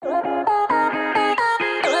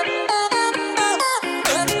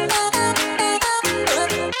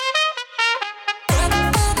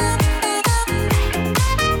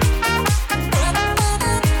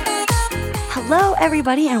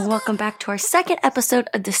everybody, and welcome back to our second episode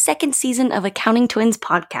of the second season of Accounting Twins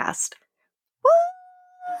podcast.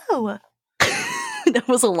 Woo! That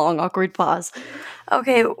was a long, awkward pause.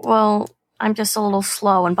 Okay, well, I'm just a little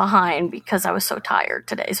slow and behind because I was so tired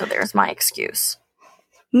today, so there's my excuse.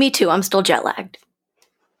 Me too, I'm still jet lagged.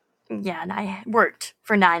 Yeah, and I worked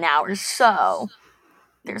for 9 hours, so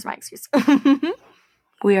there's my excuse.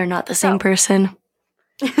 We are not the same person.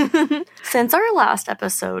 Since our last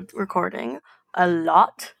episode recording, a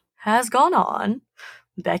lot has gone on.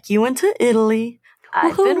 Becky went to Italy.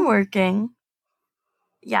 I've been working.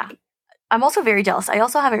 Yeah. I'm also very jealous. I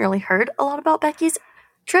also haven't really heard a lot about Becky's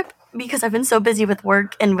trip because I've been so busy with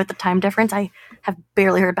work and with the time difference. I have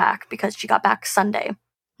barely heard back because she got back Sunday.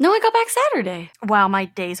 No, I got back Saturday. Wow, my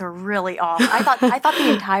days are really off. I thought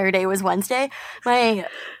the entire day was Wednesday.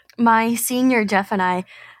 My senior Jeff and I,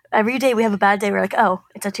 every day we have a bad day, we're like, oh,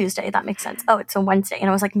 it's a Tuesday. That makes sense. Oh, it's a Wednesday. And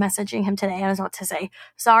I was like messaging him today. And I was about to say,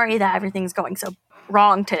 sorry that everything's going so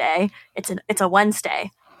wrong today. It's a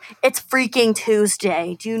Wednesday. It's freaking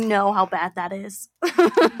Tuesday. Do you know how bad that is?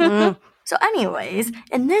 So anyways,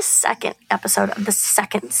 in this second episode of the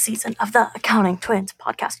second season of the Accounting Twins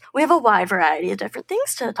podcast, we have a wide variety of different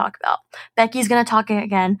things to talk about. Becky's going to talk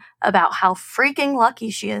again about how freaking lucky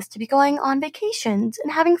she is to be going on vacations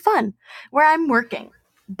and having fun, where I'm working.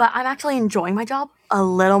 But I'm actually enjoying my job a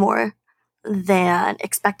little more than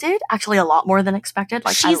expected. Actually, a lot more than expected.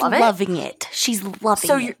 Like, She's I love it. loving it. She's loving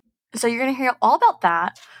it. So you're going to hear all about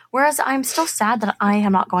that. Whereas I'm still sad that I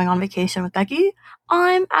am not going on vacation with Becky.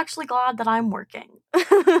 I'm actually glad that I'm working.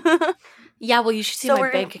 Yeah, well, you should see my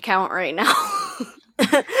bank account right now.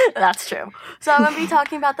 That's true. So I'm going to be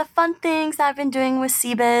talking about the fun things that I've been doing with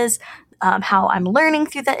CBiz, how I'm learning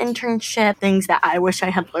through the internship, things that I wish I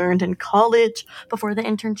had learned in college before the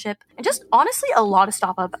internship, and just honestly a lot of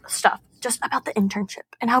stuff just about the internship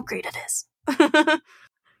and how great it is.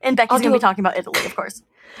 And Becky's going to be talking about Italy, of course.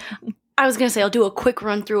 I was going to say, I'll do a quick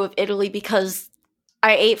run through of Italy because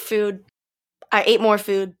I ate more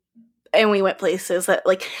food, and we went places that,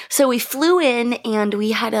 so we flew in, and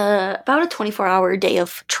we had about a 24-hour day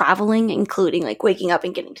of traveling, including, waking up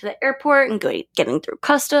and getting to the airport and getting through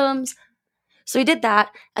customs. So we did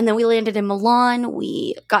that, and then we landed in Milan.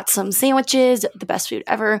 We got some sandwiches, the best food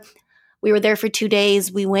ever. We were there for 2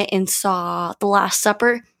 days. We went and saw The Last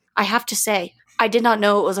Supper. I have to say, I did not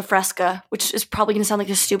know it was a fresco, which is probably going to sound like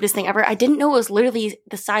the stupidest thing ever. I didn't know it was literally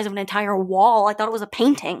the size of an entire wall. I thought it was a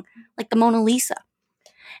painting, like the Mona Lisa.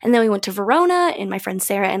 And then we went to Verona, and my friend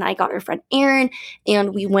Sarah and I got her friend Erin,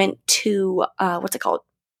 and we went to, what's it called?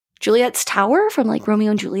 Juliet's Tower from, Romeo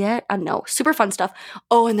and Juliet. I don't know. Super fun stuff.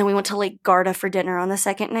 Oh, and then we went to Lake Garda for dinner on the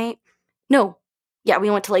second night. No. Yeah,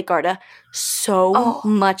 we went to Lake Garda. So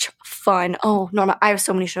much fun. Oh, Norma, I have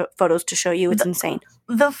so many photos to show you. It's insane.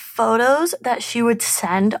 The photos that she would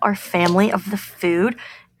send our family of the food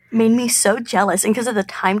made me so jealous. And because of the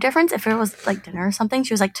time difference, if it was dinner or something,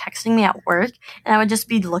 she was texting me at work, and I would just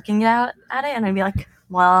be looking at it, and I'd be like,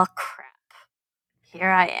 well, crap. Here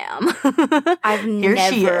I am. I've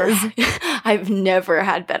never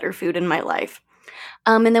had better food in my life.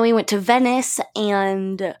 And then we went to Venice,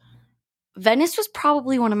 and Venice was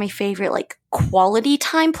probably one of my favorite, quality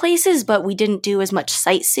time places, but we didn't do as much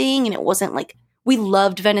sightseeing, and it wasn't, we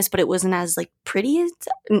loved Venice, but it wasn't as, pretty as,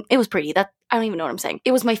 it was pretty. I don't even know what I'm saying.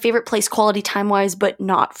 It was my favorite place quality time-wise, but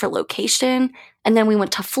not for location. And then we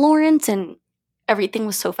went to Florence, and everything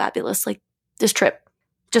was so fabulous. This trip,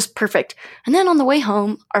 just perfect. And then on the way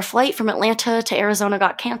home, our flight from Atlanta to Arizona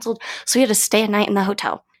got canceled, so we had to stay a night in the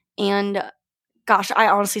hotel. And gosh, I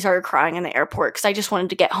honestly started crying in the airport because I just wanted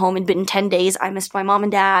to get home. It'd been 10 days. I missed my mom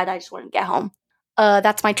and dad. I just wanted to get home.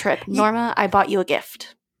 That's my trip. Norma, I bought you a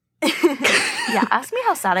gift. Yeah, ask me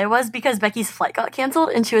how sad I was because Becky's flight got canceled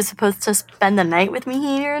and she was supposed to spend the night with me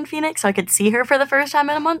here in Phoenix so I could see her for the first time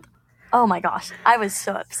in a month. Oh my gosh, I was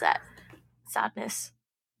so upset. Sadness.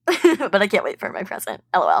 But I can't wait for my present.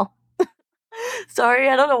 LOL. Sorry,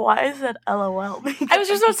 I don't know why I said LOL. I was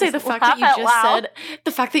just about to say the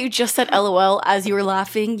fact that you just said LOL as you were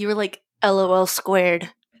laughing, you were like LOL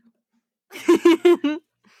squared.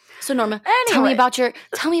 So Norma, tell me about your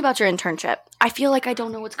internship. I feel like I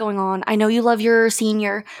don't know what's going on. I know you love your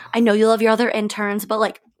senior. I know you love your other interns,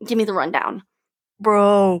 but give me the rundown.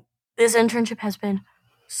 Bro, this internship has been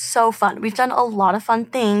so fun. We've done a lot of fun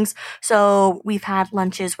things. So we've had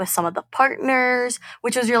lunches with some of the partners,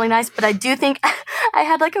 which was really nice. But I do think I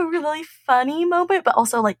had a really funny moment, but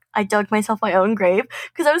also I dug myself my own grave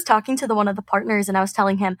because I was talking to one of the partners and I was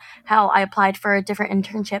telling him how I applied for a different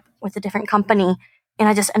internship with a different company. And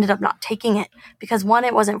I just ended up not taking it because one,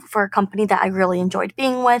 it wasn't for a company that I really enjoyed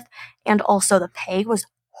being with. And also the pay was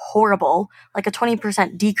horrible, like a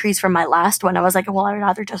 20% decrease from my last one. I was like, well, I'd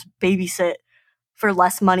rather just babysit for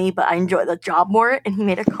less money, but I enjoy the job more. And he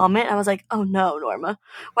made a comment. I was like, oh no, Norma,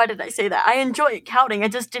 why did I say that? I enjoy accounting. I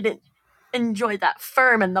just didn't enjoy that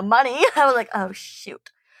firm and the money. I was like, oh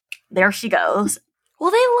shoot, there she goes.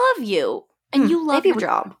 Well, they love you, and you love your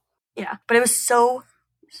job. Yeah, but it's so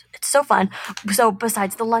fun. So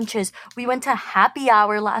besides the lunches, we went to happy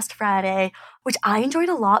hour last Friday, which I enjoyed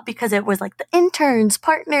a lot because it was like the interns,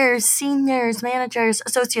 partners, seniors, managers,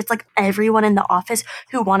 associates, like everyone in the office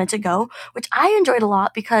who wanted to go, which I enjoyed a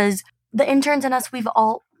lot because the interns and us, we've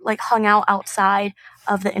all like hung out outside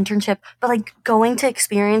of the internship, but like going to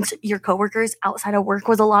experience your coworkers outside of work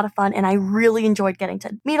was a lot of fun. And I really enjoyed getting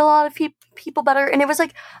to meet a lot of people better. And it was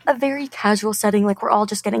like a very casual setting. Like we're all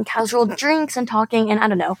just getting casual drinks and talking. And I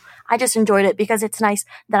don't know, I just enjoyed it because it's nice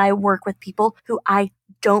that I work with people who I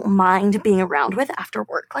don't mind being around with after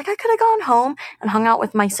work. Like I could have gone home and hung out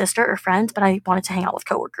with my sister or friends, but I wanted to hang out with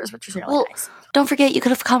coworkers, which was really nice. Don't forget, you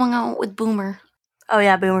could have come out with Boomer. Oh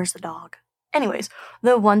yeah, Boomer's the dog. Anyways,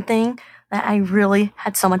 the one thing that I really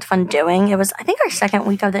had so much fun doing, it was, I think, our second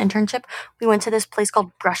week of the internship, we went to this place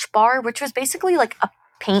called Brush Bar, which was basically like a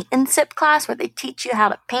paint and sip class where they teach you how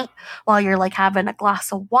to paint while you're like having a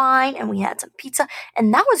glass of wine, and we had some pizza,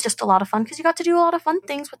 and that was just a lot of fun because you got to do a lot of fun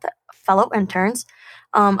things with the fellow interns.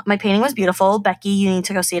 My painting was beautiful. Becky, you need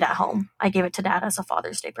to go see it at home. I gave it to Dad as a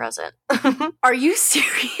Father's Day present. Are you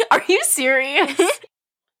serious? Are you serious?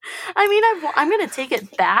 I mean, I'm going to take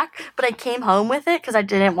it back, but I came home with it because I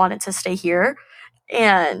didn't want it to stay here.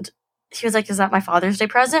 And she was like, is that my Father's Day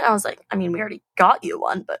present? I was like, I mean, we already got you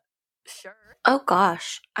one, but sure. Oh,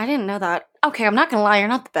 gosh. I didn't know that. Okay, I'm not going to lie. You're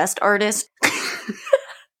not the best artist.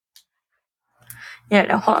 Yeah,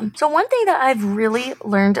 no, hold on. So one thing that I've really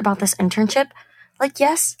learned about this internship, like,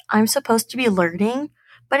 yes, I'm supposed to be learning,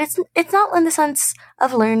 but it's not in the sense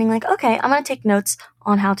of learning like, okay, I'm going to take notes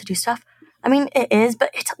on how to do stuff. I mean, it is, but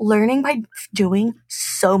it's learning by doing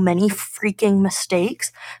so many freaking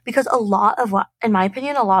mistakes, because a lot of what, in my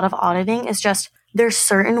opinion, a lot of auditing is just, there's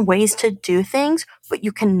certain ways to do things, but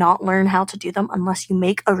you cannot learn how to do them unless you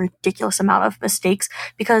make a ridiculous amount of mistakes,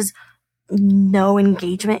 because no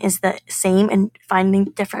engagement is the same, and finding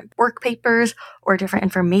different work papers or different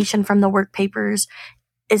information from the work papers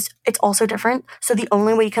it's also different. So the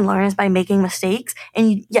only way you can learn is by making mistakes.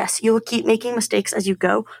 And yes, you will keep making mistakes as you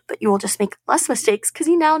go, but you will just make less mistakes because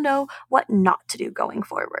you now know what not to do going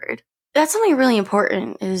forward. That's something really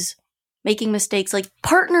important, is making mistakes. Like,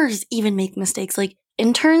 partners even make mistakes. Like,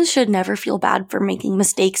 interns should never feel bad for making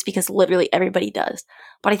mistakes because literally everybody does.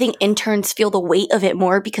 But I think interns feel the weight of it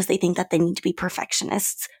more because they think that they need to be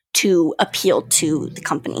perfectionists to appeal to the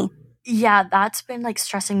company. Yeah, that's been like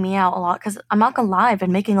stressing me out a lot because I'm not gonna lie, I've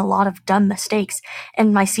been making a lot of dumb mistakes,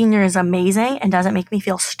 and my senior is amazing and doesn't make me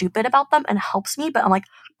feel stupid about them and helps me, but I'm like,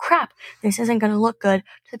 crap, this isn't gonna look good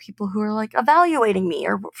to people who are like evaluating me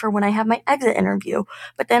or for when I have my exit interview.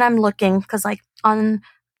 But then I'm looking, because like on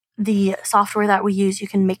the software that we use, you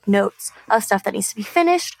can make notes of stuff that needs to be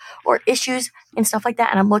finished or issues and stuff like that,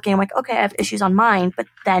 and I'm looking, I'm like, okay, I have issues on mine, but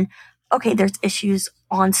then okay, there's issues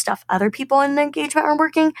on stuff other people in the engagement are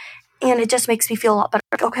working. And it just makes me feel a lot better.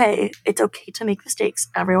 Like, okay, it's okay to make mistakes.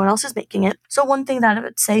 Everyone else is making it. So one thing that I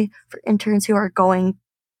would say for interns who are going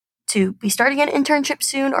to be starting an internship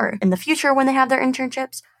soon or in the future when they have their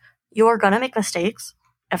internships, you're going to make mistakes.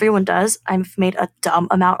 Everyone does. I've made a dumb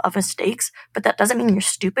amount of mistakes, but that doesn't mean you're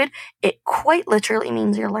stupid. It quite literally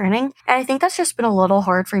means you're learning. And I think that's just been a little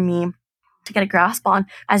hard for me to get a grasp on.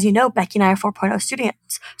 As you know, Becky and I are 4.0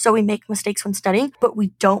 students, so we make mistakes when studying, but we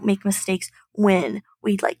don't make mistakes when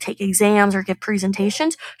we like take exams or give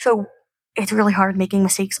presentations. So it's really hard making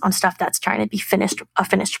mistakes on stuff that's trying to be a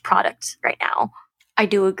finished product right now. I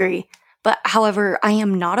do agree. But however, I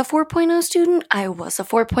am not a 4.0 student. I was a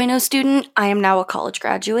 4.0 student. I am now a college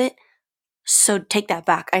graduate. So take that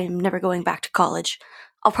back. I am never going back to college.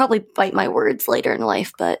 I'll probably bite my words later in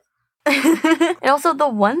life, but... And also the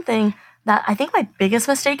one thing that I think my biggest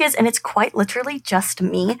mistake is, and it's quite literally just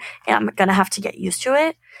me, and I'm gonna have to get used to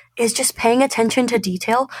it, is just paying attention to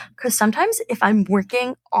detail. Because sometimes if I'm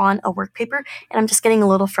working on a work paper and I'm just getting a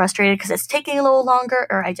little frustrated because it's taking a little longer,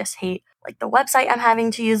 or I just hate like the website I'm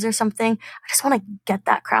having to use or something, I just want to get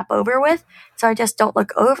that crap over with. So I just don't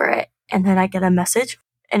look over it. And then I get a message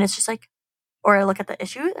and it's just like, or I look at the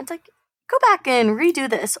issue and it's like, go back and redo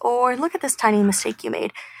this, or look at this tiny mistake you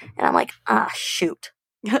made. And I'm like, shoot.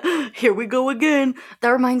 Here we go again. That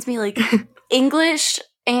reminds me, like, English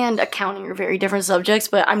and accounting are very different subjects,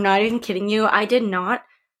 but I'm not even kidding you. I did not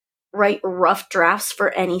write rough drafts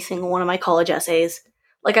for any single one of my college essays.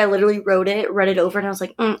 Like, I literally wrote it, read it over, and I was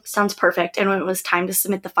like, sounds perfect. And when it was time to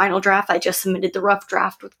submit the final draft, I just submitted the rough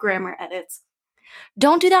draft with grammar edits.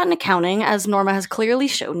 Don't do that in accounting, as Norma has clearly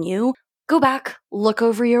shown you. Go back, look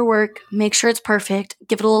over your work, make sure it's perfect,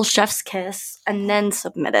 give it a little chef's kiss, and then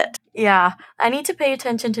submit it. Yeah, I need to pay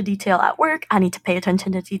attention to detail at work. I need to pay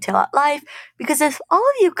attention to detail at life. Because if all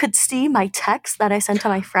of you could see my texts that I send to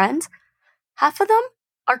my friends, half of them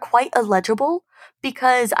are quite illegible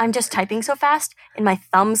because I'm just typing so fast and my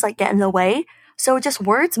thumbs like get in the way. So just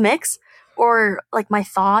words mix, or like my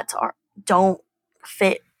thoughts don't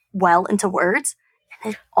fit well into words.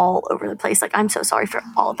 And it's all over the place. Like, I'm so sorry for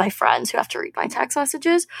all of my friends who have to read my text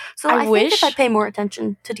messages. So I think if I pay more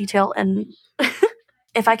attention to detail, and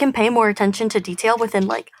if I can pay more attention to detail within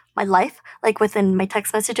like my life, like within my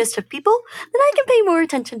text messages to people, then I can pay more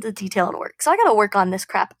attention to detail in work. So I gotta work on this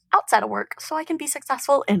crap outside of work so I can be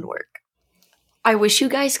successful in work. I wish you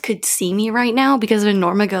guys could see me right now, because when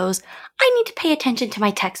Norma goes, I need to pay attention to my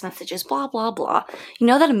text messages, blah, blah, blah. You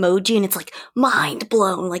know that emoji, and it's like, mind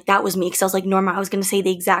blown. Like, that was me, because I was like, Norma, I was going to say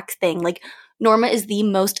the exact thing. Like, Norma is the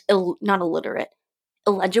most, not illiterate,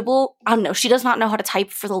 illegible. I don't know. She does not know how to type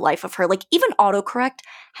for the life of her. Like, even autocorrect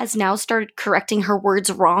has now started correcting her words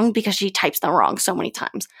wrong because she types them wrong so many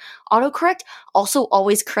times. Autocorrect also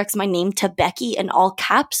always corrects my name to Becky in all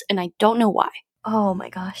caps, and I don't know why. Oh my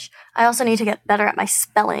gosh. I also need to get better at my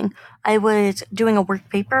spelling. I was doing a work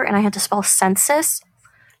paper and I had to spell census.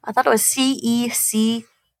 I thought it was CENCUS.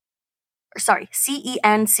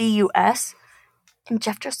 And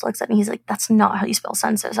Jeff just looks at me. He's like, that's not how you spell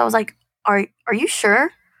census. I was like, are you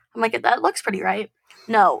sure? I'm like, that looks pretty right.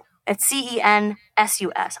 No, it's CENSUS.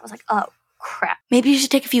 I was like, oh, crap. Maybe you should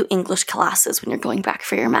take a few English classes when you're going back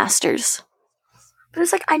for your master's. But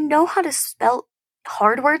it's like, I know how to spell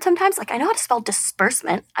hard words sometimes. Like, I know how to spell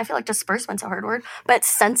disbursement. I feel like disbursement's a hard word. But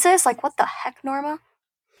census, like, what the heck, Norma?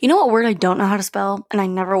 You know what word I don't know how to spell, and I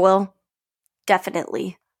never will?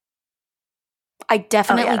 Definitely. I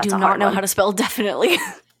definitely do not know how to spell definitely.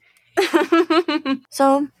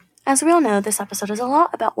 So, as we all know, this episode is a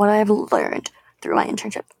lot about what I've learned through my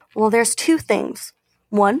internship. Well, there's two things.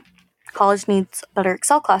 One, college needs better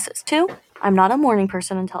Excel classes. Two, I'm not a morning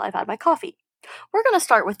person until I've had my coffee. We're going to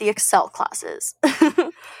start with the Excel classes.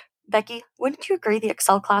 Becky, wouldn't you agree the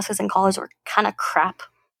Excel classes in college were kind of crap?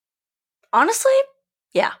 Honestly,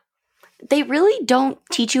 yeah. They really don't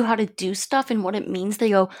teach you how to do stuff and what it means.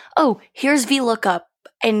 They go, oh, here's VLOOKUP,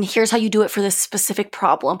 and here's how you do it for this specific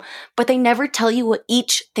problem. But they never tell you what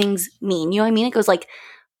each things mean. You know what I mean? It goes like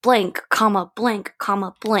blank, comma, blank,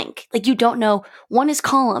 comma, blank. Like, you don't know, one is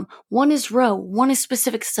column, one is row, one is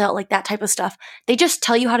specific cell, like that type of stuff. They just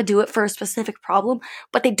tell you how to do it for a specific problem,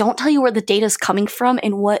 but they don't tell you where the data is coming from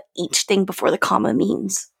and what each thing before the comma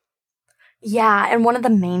means. Yeah, and one of the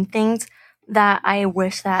main things that I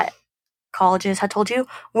wish that colleges had told you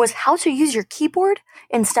was how to use your keyboard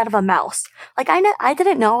instead of a mouse. Like, I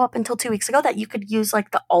didn't know up until 2 weeks ago that you could use like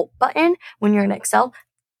the Alt button when you're in Excel,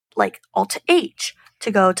 like Alt H to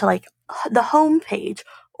go to like the home page,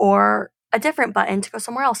 or a different button to go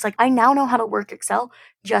somewhere else. Like, I now know how to work Excel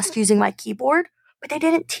just using my keyboard, but they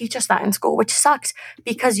didn't teach us that in school, which sucks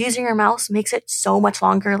because using your mouse makes it so much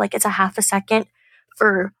longer. Like, it's a half a second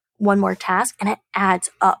for one more task, and it adds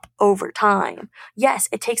up over time. Yes,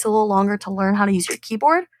 it takes a little longer to learn how to use your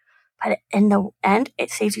keyboard, but in the end, it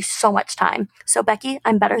saves you so much time. So, Becky,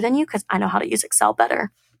 I'm better than you because I know how to use Excel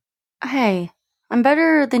better. Hey, I'm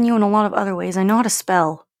better than you in a lot of other ways. I know how to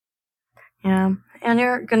spell. Yeah, and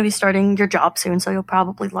you're going to be starting your job soon, so you'll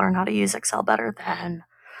probably learn how to use Excel better then.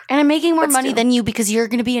 And I'm making more money than you because you're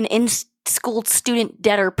going to be an in-school student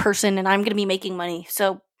debtor person, and I'm going to be making money.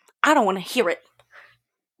 So I don't want to hear it.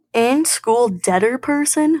 In-school debtor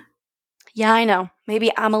person? Yeah, I know.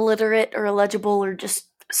 Maybe I'm illiterate or illegible or just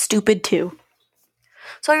stupid too.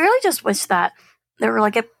 So I really just wish that there were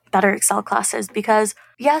like a better Excel classes, because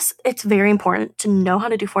yes, it's very important to know how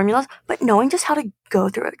to do formulas, but knowing just how to go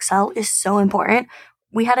through Excel is so important.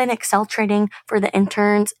 We had an Excel training for the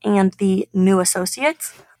interns and the new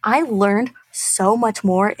associates. I learned so much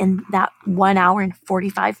more in that 1 hour and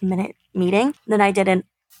 45-minute meeting than I did in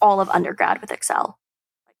all of undergrad with Excel.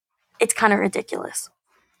 It's kind of ridiculous.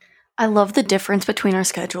 I love the difference between our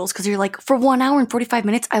schedules, because you're like, for 1 hour and 45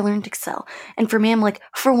 minutes, I learned Excel. And for me, I'm like,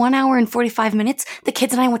 for 1 hour and 45 minutes, the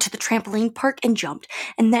kids and I went to the trampoline park and jumped.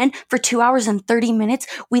 And then for 2 hours and 30 minutes,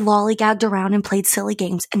 we lollygagged around and played silly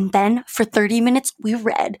games. And then for 30 minutes, we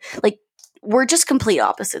read. Like, we're just complete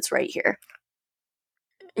opposites right here.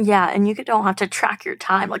 Yeah, and you don't have to track your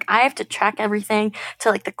time. Like, I have to track everything to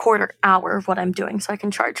like the quarter hour of what I'm doing so I can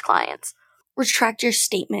charge clients. retract your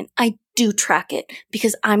statement. I do track it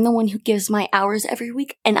because I'm the one who gives my hours every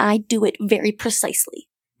week and I do it very precisely.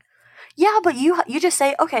 Yeah, but you just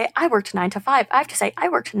say, okay, I worked 9 to 5. I have to say, I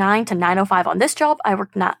worked 9 to 9:05 on this job. I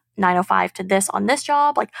worked 9:05 to this on this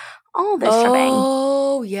job. Like, all this shebang.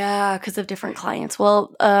 Oh, yeah, because of different clients.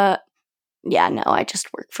 Well, yeah, no, I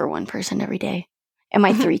just work for one person every day and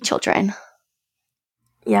my 3 children.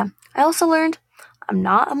 Yeah. I also learned I'm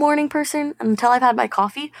not a morning person until I've had my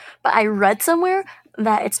coffee, but I read somewhere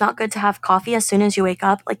that it's not good to have coffee as soon as you wake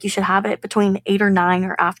up. Like, you should have it between 8 or 9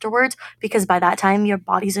 or afterwards, because by that time your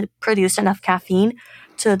body's produced enough caffeine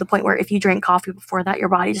to the point where if you drink coffee before that, your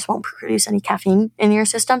body just won't produce any caffeine in your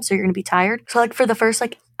system, so you're going to be tired. So, like, for the first,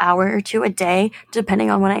 like, hour or two a day, depending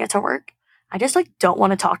on when I get to work, I just, like, don't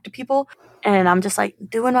want to talk to people, and I'm just, like,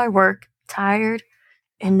 doing my work, tired,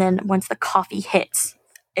 and then once the coffee hits,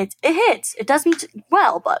 it hits. It does me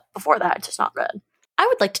well, but before that, it's just not good. I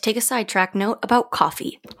would like to take a sidetrack note about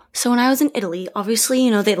coffee. So when I was in Italy, obviously,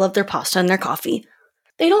 they love their pasta and their coffee.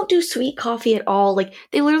 They don't do sweet coffee at all. Like,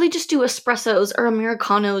 they literally just do espressos or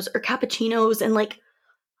Americanos or cappuccinos. And, like,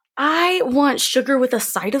 I want sugar with a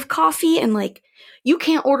side of coffee. And, like, you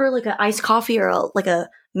can't order, like, an iced coffee or, a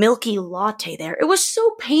milky latte there. It was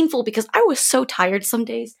so painful because I was so tired some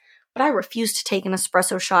days. But I refused to take an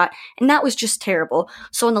espresso shot, and that was just terrible.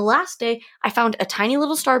 So on the last day, I found a tiny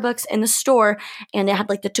little Starbucks in the store, and it had,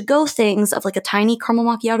 like, the to-go things of, like, a tiny caramel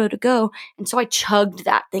macchiato to go, and so I chugged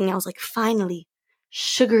that thing. I was like, finally,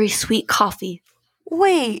 sugary sweet coffee.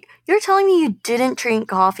 Wait, you're telling me you didn't drink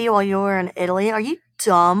coffee while you were in Italy? Are you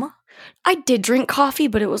dumb? I did drink coffee,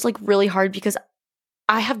 but it was, like, really hard because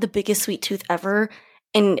I have the biggest sweet tooth ever,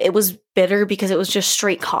 and it was bitter because it was just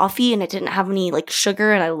straight coffee and it didn't have any, like,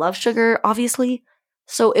 sugar, and I love sugar, obviously.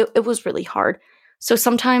 So it was really hard. So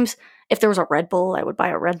sometimes if there was a Red Bull, I would buy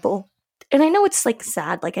a Red Bull. And I know it's, like,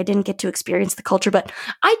 sad, like, I didn't get to experience the culture, but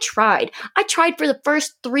I tried. I tried for the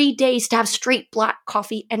first 3 days to have straight black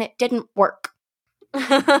coffee, and it didn't work.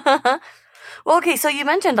 Well, okay, so you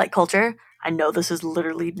mentioned, like, culture. I know this is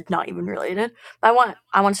literally not even related, but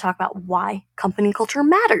I want to talk about why company culture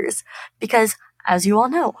matters. Because, as you all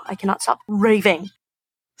know, I cannot stop raving.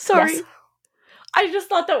 Sorry. Yes. I just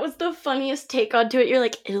thought that was the funniest take onto it. You're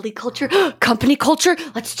like, Italy culture, company culture,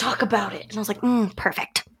 let's talk about it. And I was like,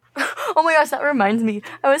 perfect. Oh my gosh, that reminds me.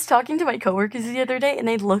 I was talking to my coworkers the other day, and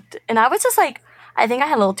they looked, and I was just like, I think I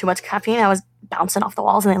had a little too much caffeine. I was bouncing off the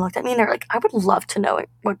walls, and they looked at me, and they're like, I would love to know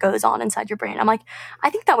what goes on inside your brain. I'm like, I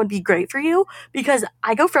think that would be great for you, because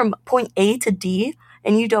I go from point A to D,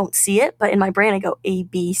 and you don't see it, but in my brain I go A,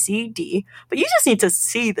 B, C, D. But you just need to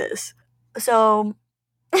see this. So,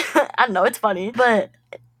 I don't know, it's funny. But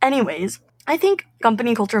anyways, I think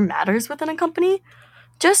company culture matters within a company.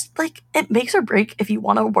 Just, like, it makes or break if you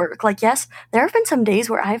want to work. Like, yes, there have been some days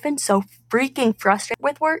where I've been so freaking frustrated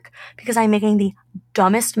with work because I'm making the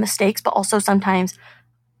dumbest mistakes, but also sometimes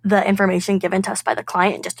the information given to us by the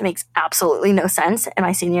client just makes absolutely no sense. And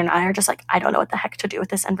my senior and I are just like, I don't know what the heck to do with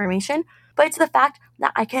this information. But it's the fact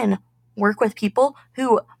that I can work with people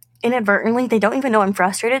who inadvertently, they don't even know I'm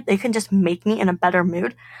frustrated. They can just make me in a better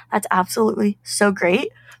mood. That's absolutely so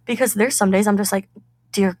great, because there's some days I'm just like,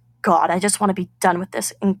 dear God, I just want to be done with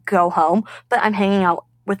this and go home. But I'm hanging out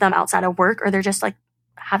with them outside of work, or they're just, like,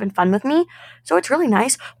 having fun with me. So it's really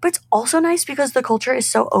nice. But it's also nice because the culture is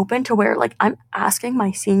so open to where, like, I'm asking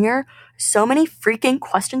my senior so many freaking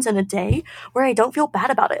questions in a day where I don't feel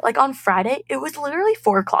bad about it. Like, on Friday, it was literally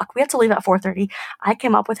 4 o'clock. We had to leave at 4:30. I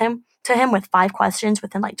came up to him with 5 questions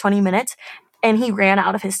within, like, 20 minutes. And he ran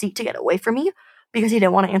out of his seat to get away from me because he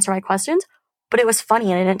didn't want to answer my questions. But it was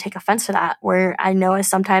funny, and I didn't take offense to that, where I know as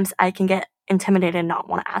sometimes I can get intimidated and not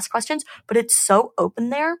want to ask questions, but it's so open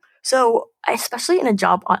there. So especially in a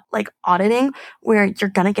job like auditing, where you're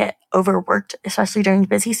going to get overworked, especially during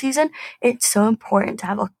busy season, it's so important to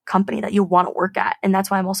have a company that you want to work at. And that's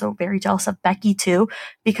why I'm also very jealous of Becky too,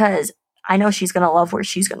 because I know she's going to love where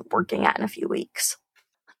she's going to be working at in a few weeks.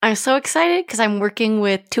 I'm so excited because I'm working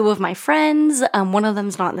with 2 of my friends. One of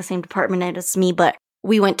them's not in the same department as me, but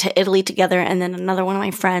we went to Italy together, and then another one of my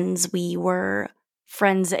friends, we were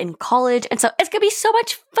friends in college, and so it's going to be so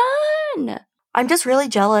much fun! I'm just really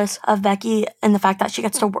jealous of Becky and the fact that she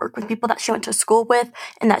gets to work with people that she went to school with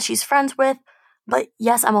and that she's friends with. But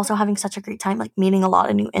yes, I'm also having such a great time, like, meeting a lot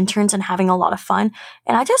of new interns and having a lot of fun.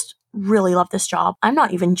 And I just really love this job. I'm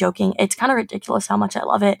not even joking. It's kind of ridiculous how much I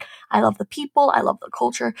love it. I love the people. I love the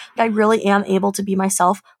culture. I really am able to be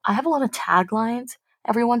myself. I have a lot of taglines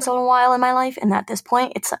every once in a while in my life, and at this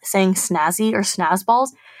point, it's saying snazzy or snazzballs.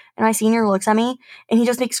 And my senior looks at me, and he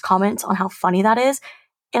just makes comments on how funny that is.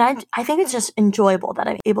 And I think it's just enjoyable that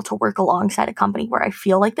I'm able to work alongside a company where I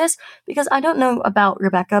feel like this, because I don't know about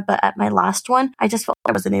Rebecca, but at my last one, I just felt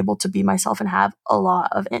I wasn't able to be myself and have a lot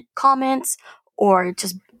of comments or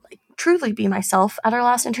just truly be myself at our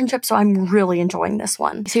last internship. So I'm really enjoying this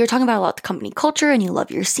one. So you're talking about a lot the company culture and you love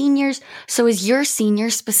your seniors. So is your senior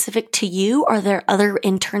specific to you? Are there other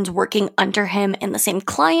interns working under him in the same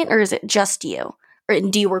client, or is it just you? Or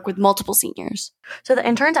do you work with multiple seniors? So the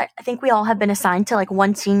interns, I think we all have been assigned to like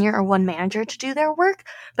one senior or one manager to do their work,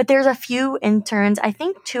 but there's a few interns, I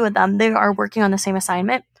think 2 of them, they are working on the same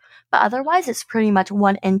assignment. But otherwise, it's pretty much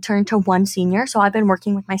one intern to one senior. So I've been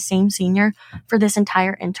working with my same senior for this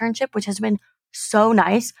entire internship, which has been so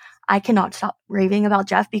nice. I cannot stop raving about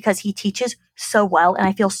Jeff because he teaches so well and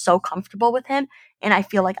I feel so comfortable with him. And I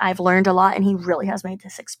feel like I've learned a lot and he really has made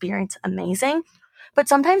this experience amazing. But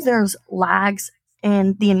sometimes there's lags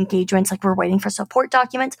in the engagements, like we're waiting for support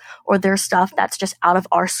documents or there's stuff that's just out of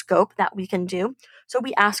our scope that we can do. So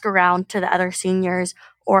we ask around to the other seniors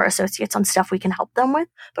or associates on stuff we can help them with.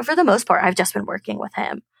 But for the most part, I've just been working with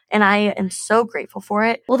him. And I am so grateful for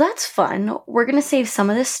it. Well, that's fun. We're going to save some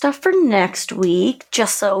of this stuff for next week,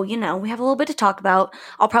 just so, we have a little bit to talk about.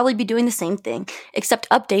 I'll probably be doing the same thing, except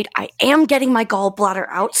update, I am getting my gallbladder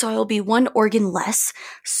out, so I will be 1 organ less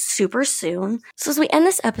super soon. So as we end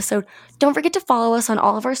this episode, don't forget to follow us on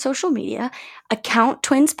all of our social media. Account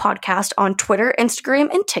Twins Podcast on Twitter,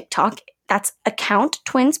 Instagram, and TikTok. That's Account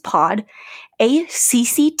Twins Pod,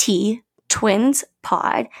 ACCT Twins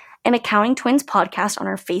Pod, and Accounting Twins Podcast on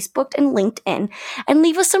our Facebook and LinkedIn, and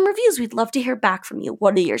leave us some reviews. We'd love to hear back from you.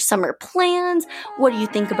 What are your summer plans? What do you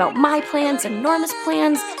think about my plans and Norma's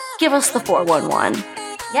plans? Give us the 411.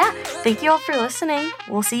 Yeah, thank you all for listening.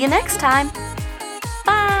 We'll see you next time.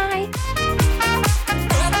 Bye!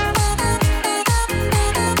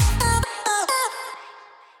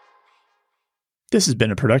 This has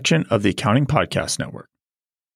been a production of the Accounting Podcast Network.